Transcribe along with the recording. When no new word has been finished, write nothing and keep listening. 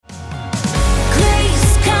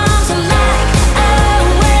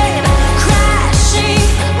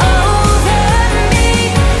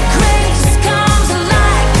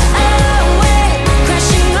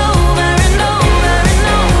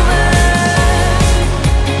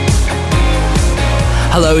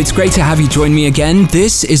Hello, it's great to have you join me again.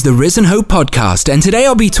 This is the Risen Hope Podcast, and today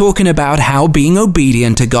I'll be talking about how being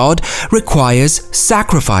obedient to God requires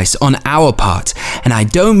sacrifice on our part. And I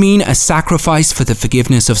don't mean a sacrifice for the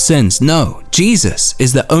forgiveness of sins. No, Jesus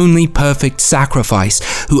is the only perfect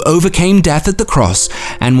sacrifice who overcame death at the cross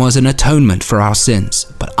and was an atonement for our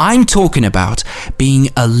sins. But I'm talking about being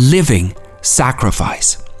a living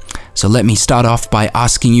sacrifice. So let me start off by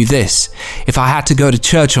asking you this. If I had to go to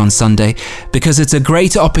church on Sunday, because it's a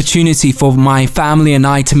great opportunity for my family and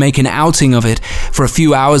I to make an outing of it for a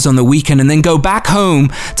few hours on the weekend and then go back home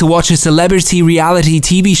to watch a celebrity reality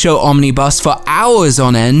TV show omnibus for hours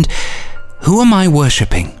on end, who am I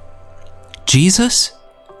worshipping? Jesus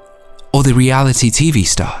or the reality TV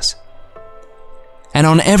stars? And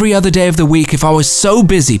on every other day of the week, if I was so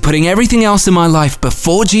busy putting everything else in my life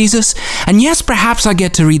before Jesus, and yes, perhaps I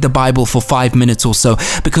get to read the Bible for 5 minutes or so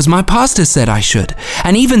because my pastor said I should.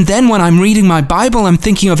 And even then, when I'm reading my Bible, I'm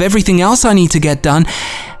thinking of everything else I need to get done.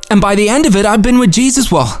 And by the end of it, I've been with Jesus,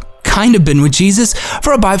 kind of been with Jesus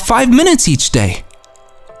for about 5 minutes each day.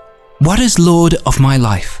 What is Lord of my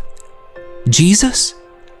life? Jesus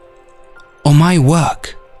or my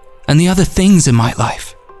work and the other things in my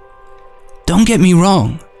life? Don't get me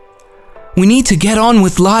wrong. We need to get on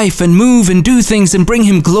with life and move and do things and bring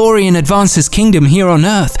Him glory and advance His kingdom here on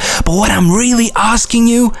earth. But what I'm really asking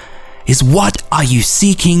you is, what are you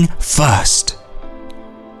seeking first?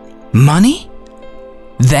 Money?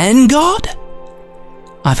 Then God?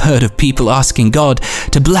 I've heard of people asking God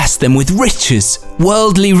to bless them with riches,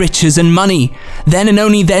 worldly riches and money. Then and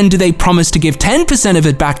only then do they promise to give 10% of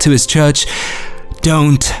it back to His church.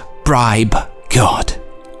 Don't bribe God.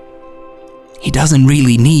 He doesn't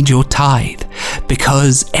really need your tithe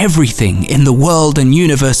because everything in the world and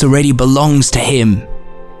universe already belongs to Him.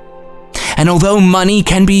 And although money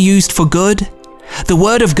can be used for good, the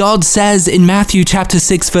Word of God says in Matthew chapter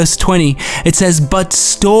 6 verse 20, it says, "But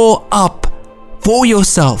store up for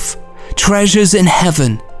yourself treasures in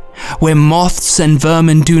heaven, where moths and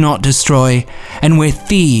vermin do not destroy, and where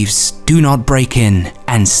thieves do not break in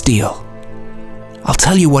and steal." I'll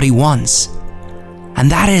tell you what He wants,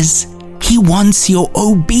 and that is, He wants your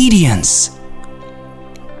obedience.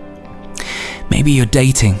 Maybe you're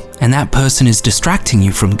dating and that person is distracting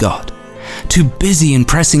you from God. Too busy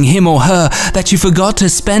impressing him or her that you forgot to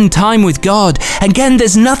spend time with God. Again,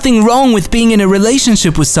 there's nothing wrong with being in a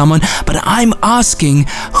relationship with someone, but I'm asking,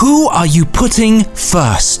 who are you putting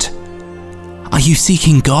first? Are you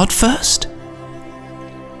seeking God first?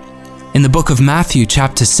 In the book of Matthew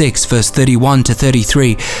chapter 6 verse 31 to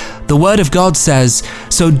 33, the Word of God says,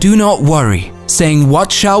 "So do not worry, saying,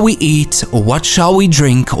 'What shall we eat, or what shall we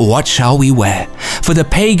drink, or what shall we wear?' For the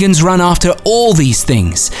pagans run after all these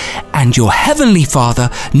things, and your heavenly Father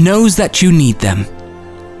knows that you need them.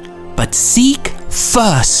 But seek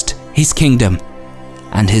first His kingdom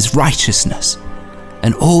and His righteousness,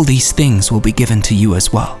 and all these things will be given to you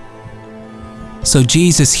as well." So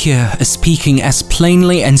Jesus here is speaking as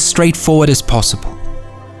plainly and straightforward as possible.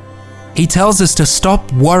 He tells us to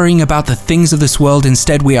stop worrying about the things of this world.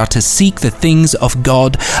 Instead, we are to seek the things of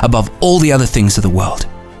God above all the other things of the world.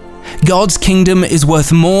 God's kingdom is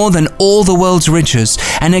worth more than all the world's riches.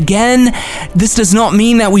 And again, this does not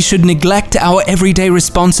mean that we should neglect our everyday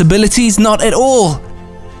responsibilities, not at all.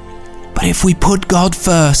 But if we put God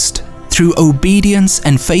first through obedience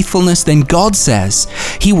and faithfulness, then God says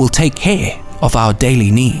He will take care of our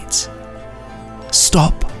daily needs.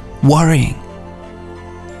 Stop worrying.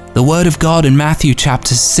 The Word of God in Matthew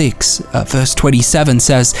chapter 6 verse 27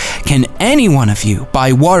 says, "Can any one of you,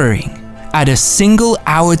 by worrying, add a single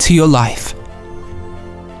hour to your life?"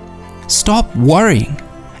 Stop worrying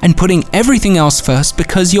and putting everything else first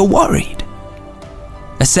because you're worried.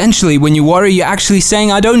 Essentially, when you worry, you're actually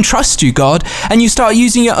saying, "I don't trust you, God," and you start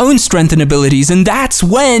using your own strength and abilities, and that's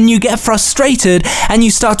when you get frustrated and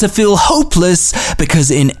you start to feel hopeless,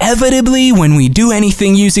 because inevitably, when we do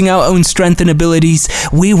anything using our own strength and abilities,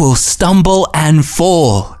 we will stumble and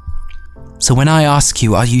fall. So when I ask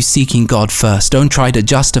you, are you seeking God first? Don't try to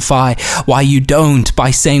justify why you don't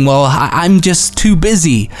by saying, "Well, I'm just too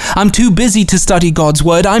busy. I'm too busy to study God's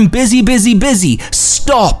Word. I'm busy, busy, busy."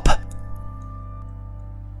 Stop.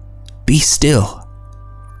 Be still.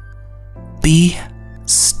 Be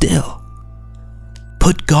still.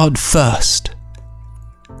 Put God first,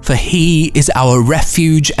 for He is our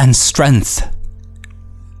refuge and strength.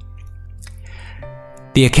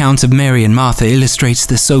 The account of Mary and Martha illustrates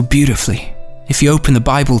this so beautifully. If you open the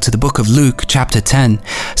Bible to the book of Luke, chapter 10,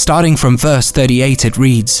 starting from verse 38, it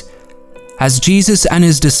reads, "As Jesus and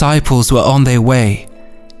His disciples were on their way,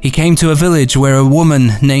 He came to a village where a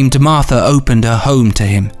woman named Martha opened her home to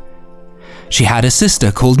Him. She had a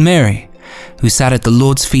sister called Mary, who sat at the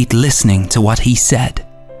Lord's feet listening to what he said.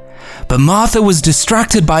 But Martha was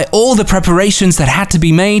distracted by all the preparations that had to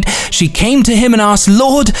be made. She came to him and asked,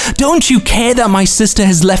 "Lord, don't you care that my sister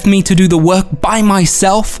has left me to do the work by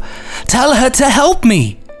myself? Tell her to help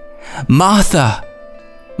me." "Martha,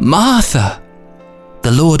 Martha,"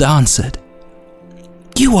 the Lord answered,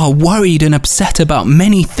 "you are worried and upset about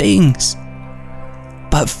many things,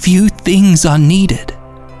 but few things are needed,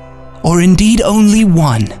 or indeed only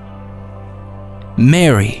one.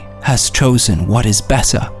 Mary has chosen what is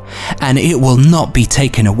better, and it will not be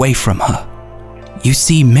taken away from her. You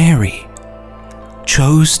see, Mary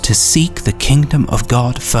chose to seek the kingdom of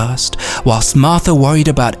God first, whilst Martha worried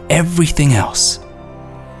about everything else.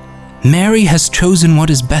 Mary has chosen what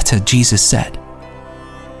is better," Jesus said.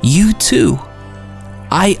 You too,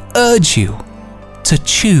 I urge you to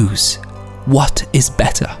choose what is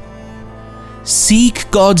better. Seek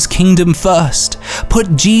God's kingdom first.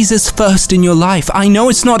 Put Jesus first in your life. I know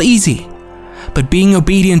it's not easy, but being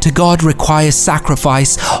obedient to God requires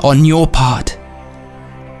sacrifice on your part.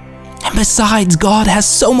 And besides, God has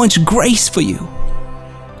so much grace for you.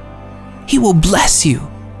 He will bless you.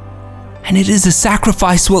 And it is a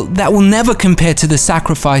sacrifice that will never compare to the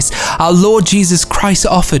sacrifice our Lord Jesus Christ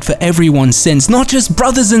offered for everyone's sins. Not just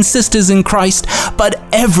brothers and sisters in Christ, but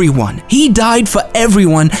everyone. He died for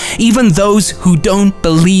everyone, even those who don't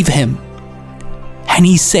believe him. And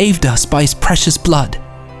he saved us by his precious blood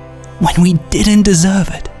when we didn't deserve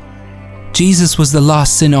it. Jesus was the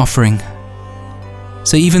last sin offering.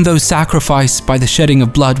 So even though sacrifice by the shedding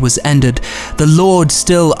of blood was ended, the Lord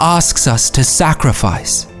still asks us to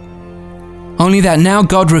sacrifice. Only that now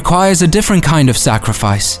God requires a different kind of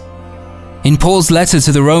sacrifice. In Paul's letter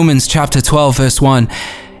to the Romans chapter 12 verse 1,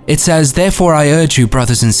 it says, "Therefore I urge you,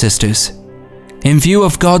 brothers and sisters, in view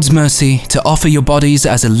of God's mercy, to offer your bodies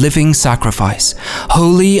as a living sacrifice,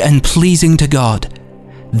 holy and pleasing to God.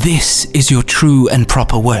 This is your true and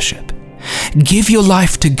proper worship. Give your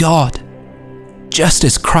life to God, just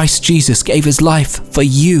as Christ Jesus gave his life for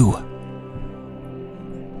you."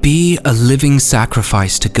 Be a living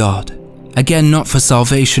sacrifice to God. Again, not for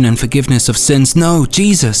salvation and forgiveness of sins. No,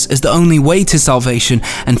 Jesus is the only way to salvation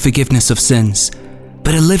and forgiveness of sins,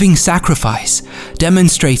 but a living sacrifice,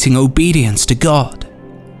 demonstrating obedience to God.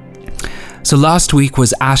 So last week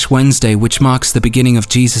was Ash Wednesday, which marks the beginning of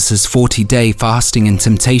Jesus' 40-day fasting and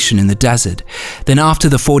temptation in the desert. Then after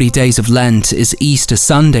the 40 days of Lent is Easter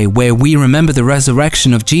Sunday, where we remember the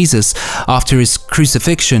resurrection of Jesus after his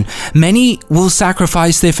crucifixion. Many will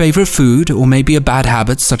sacrifice their favorite food or maybe a bad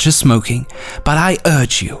habit such as smoking. But I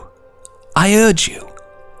urge you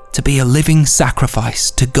to be a living sacrifice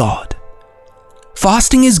to God.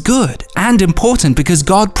 Fasting is good and important because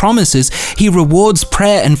God promises he rewards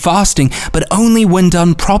prayer and fasting, but only when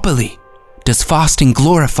done properly does fasting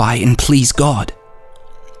glorify and please God.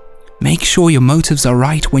 Make sure your motives are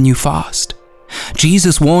right when you fast.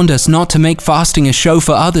 Jesus warned us not to make fasting a show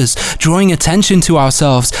for others, drawing attention to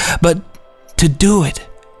ourselves, but to do it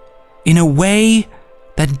in a way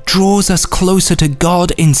that draws us closer to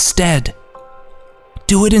God instead.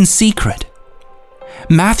 Do it in secret.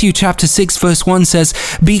 Matthew chapter 6 verse 1 says,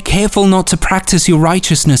 "Be careful not to practice your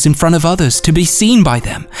righteousness in front of others to be seen by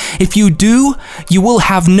them. If you do, you will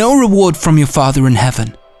have no reward from your Father in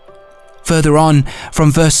heaven." Further on,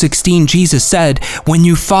 from verse 16, Jesus said, "When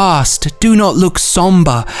you fast, do not look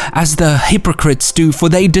somber as the hypocrites do, for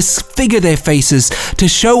they disfigure their faces to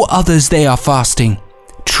show others they are fasting.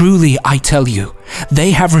 Truly, I tell you,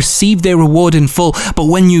 they have received their reward in full. But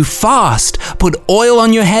when you fast, put oil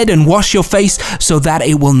on your head and wash your face so that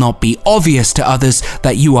it will not be obvious to others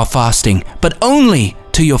that you are fasting, but only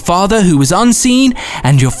to your Father who is unseen,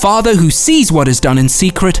 and your Father who sees what is done in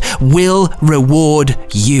secret will reward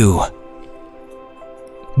you."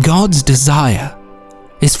 God's desire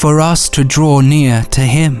is for us to draw near to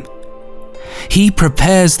him. He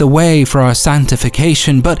prepares the way for our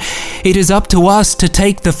sanctification, but it is up to us to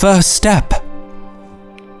take the first step.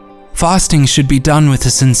 Fasting should be done with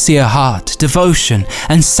a sincere heart, devotion,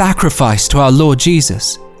 and sacrifice to our Lord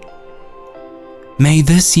Jesus. May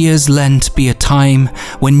this year's Lent be a time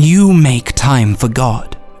when you make time for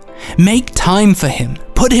God. Make time for him.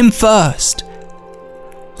 Put him first.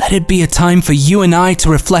 Let it be a time for you and I to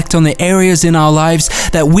reflect on the areas in our lives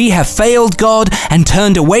that we have failed God and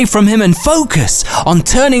turned away from him, and focus on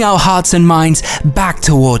turning our hearts and minds back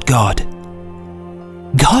toward God.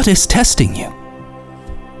 God is testing you.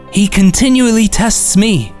 He continually tests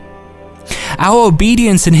me. Our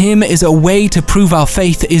obedience in him is a way to prove our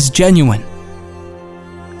faith is genuine.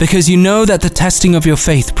 Because you know that the testing of your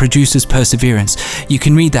faith produces perseverance. You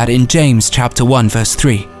can read that in James chapter 1 verse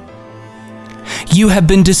 3. You have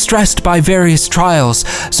been distressed by various trials,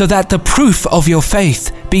 so that the proof of your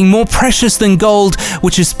faith, being more precious than gold,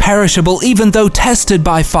 which is perishable even though tested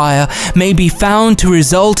by fire, may be found to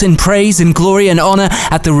result in praise and glory and honor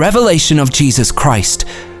at the revelation of Jesus Christ.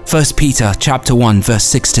 1 Peter chapter 1, verse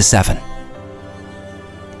 6-7.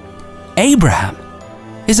 Abraham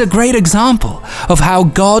is a great example of how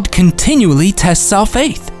God continually tests our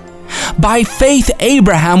faith. By faith,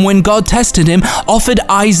 Abraham, when God tested him, offered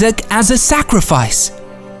Isaac as a sacrifice.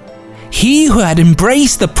 He who had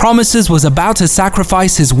embraced the promises was about to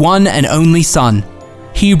sacrifice his one and only son.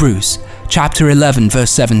 Hebrews chapter 11,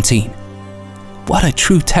 verse 17. What a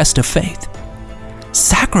true test of faith.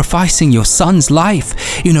 Sacrificing your son's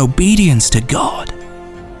life in obedience to God.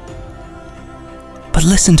 But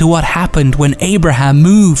listen to what happened when Abraham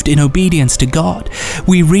moved in obedience to God.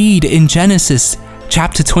 We read in Genesis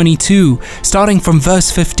chapter 22, starting from verse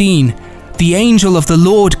 15, the angel of the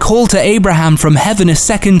Lord called to Abraham from heaven a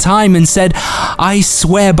second time and said, I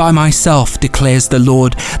swear by myself, declares the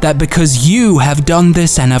Lord, that because you have done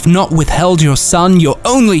this and have not withheld your son, your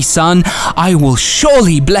only son, I will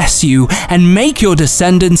surely bless you and make your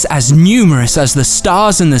descendants as numerous as the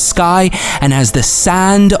stars in the sky and as the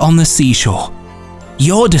sand on the seashore.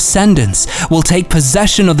 Your descendants will take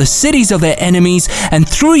possession of the cities of their enemies, and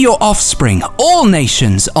through your offspring, all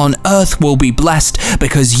nations on earth will be blessed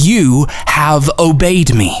because you have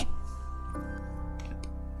obeyed me.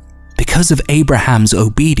 Because of Abraham's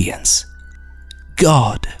obedience,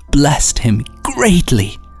 God blessed him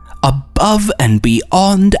greatly, above and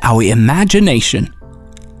beyond our imagination.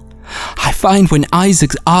 I find when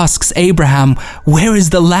Isaac asks Abraham, where is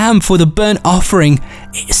the lamb for the burnt offering,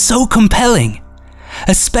 it's so compelling.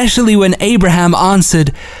 Especially when Abraham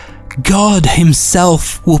answered, God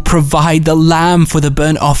himself will provide the lamb for the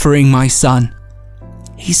burnt offering, my son.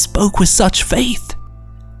 He spoke with such faith,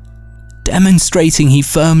 demonstrating he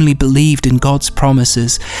firmly believed in God's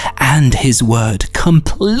promises and his word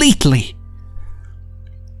completely.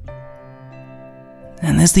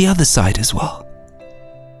 And there's the other side as well.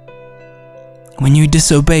 When you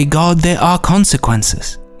disobey God, there are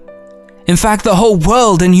consequences. In fact, the whole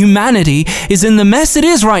world and humanity is in the mess it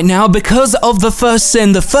is right now because of the first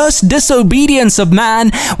sin, the first disobedience of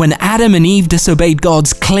man, when Adam and Eve disobeyed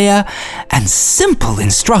God's clear and simple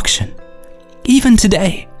instruction. Even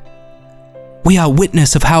today, we are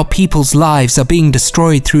witness of how people's lives are being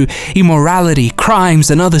destroyed through immorality,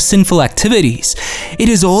 crimes, and other sinful activities. It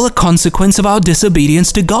is all a consequence of our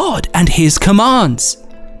disobedience to God and His commands.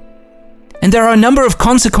 And there are a number of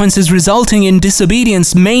consequences resulting in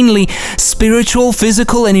disobedience, mainly spiritual,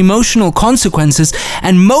 physical, and emotional consequences.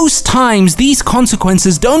 And most times, these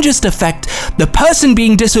consequences don't just affect the person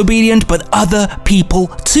being disobedient, but other people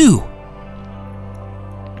too.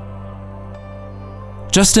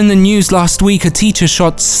 Just in the news last week, a teacher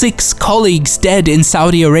shot 6 colleagues dead in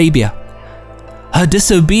Saudi Arabia. Her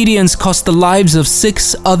disobedience cost the lives of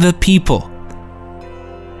 6 other people.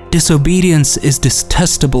 Disobedience is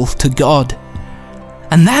detestable to God.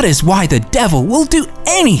 And that is why the devil will do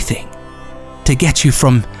anything to get you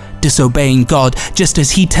from disobeying God, just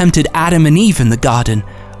as he tempted Adam and Eve in the Garden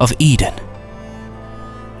of Eden.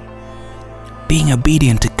 Being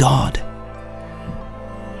obedient to God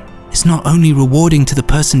is not only rewarding to the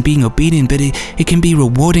person being obedient, but it can be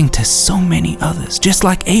rewarding to so many others. Just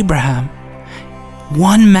like Abraham,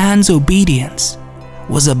 one man's obedience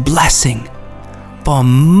was a blessing for a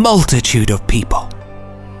multitude of people.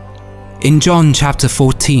 In John chapter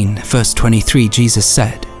 14, verse 23, Jesus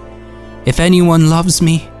said, "If anyone loves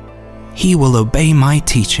me, he will obey my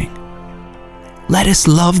teaching." Let us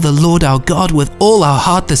love the Lord our God with all our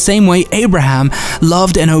heart, the same way Abraham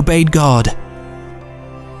loved and obeyed God.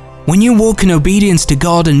 When you walk in obedience to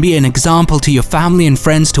God and be an example to your family and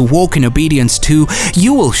friends to walk in obedience to,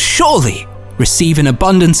 you will surely receive an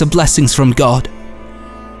abundance of blessings from God.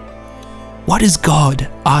 What is God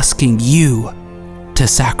asking you to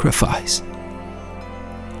sacrifice?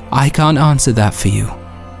 I can't answer that for you.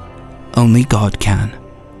 Only God can.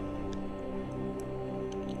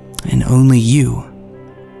 And only you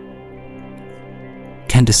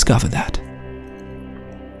can discover that.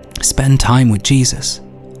 Spend time with Jesus.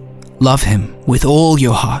 Love Him with all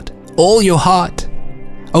your heart. All your heart.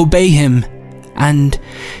 Obey Him and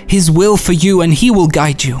His will for you, and He will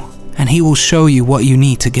guide you, and He will show you what you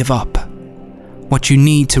need to give up, what you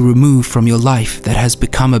need to remove from your life that has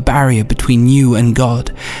become a barrier between you and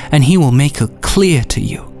God, and He will make it clear to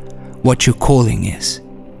you what your calling is.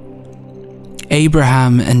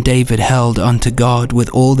 Abraham and David held unto God with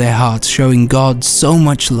all their hearts, showing God so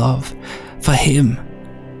much love for Him.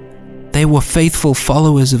 They were faithful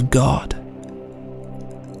followers of God.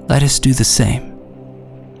 Let us do the same.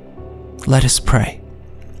 Let us pray.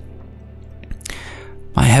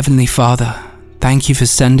 My Heavenly Father, thank you for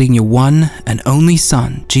sending your one and only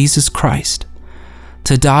Son, Jesus Christ,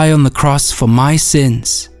 to die on the cross for my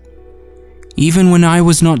sins. Even when I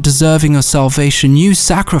was not deserving of salvation, you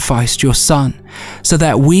sacrificed your Son, so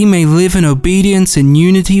that we may live in obedience and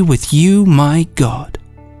unity with you, my God.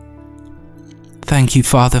 Thank you,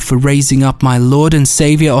 Father, for raising up my Lord and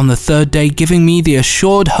Savior on the third day, giving me the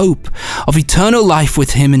assured hope of eternal life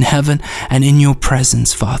with him in heaven and in your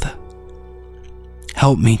presence, Father.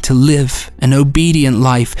 Help me to live an obedient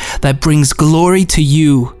life that brings glory to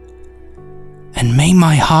you, and may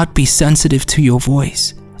my heart be sensitive to your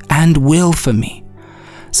voice and will for me,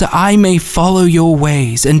 so I may follow your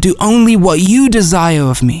ways and do only what you desire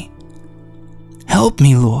of me. Help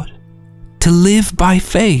me, Lord, to live by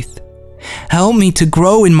faith. Help me to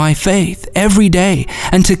grow in my faith every day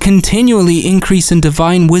and to continually increase in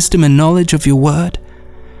divine wisdom and knowledge of your word,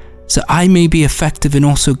 so I may be effective in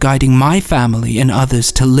also guiding my family and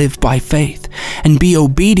others to live by faith and be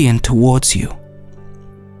obedient towards you.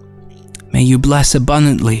 May you bless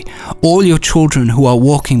abundantly all your children who are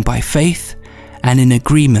walking by faith and in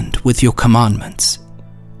agreement with your commandments.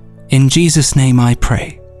 In Jesus' name I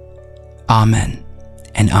pray. Amen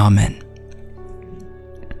and amen.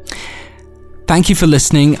 Thank you for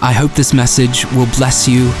listening. I hope this message will bless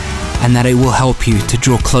you and that it will help you to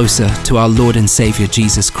draw closer to our Lord and Savior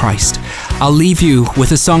Jesus Christ. I'll leave you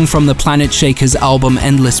with a song from the Planetshakers album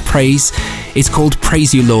Endless Praise. It's called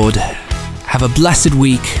Praise You Lord. Have a blessed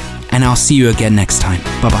week, and I'll see you again next time.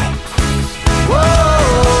 Bye-bye.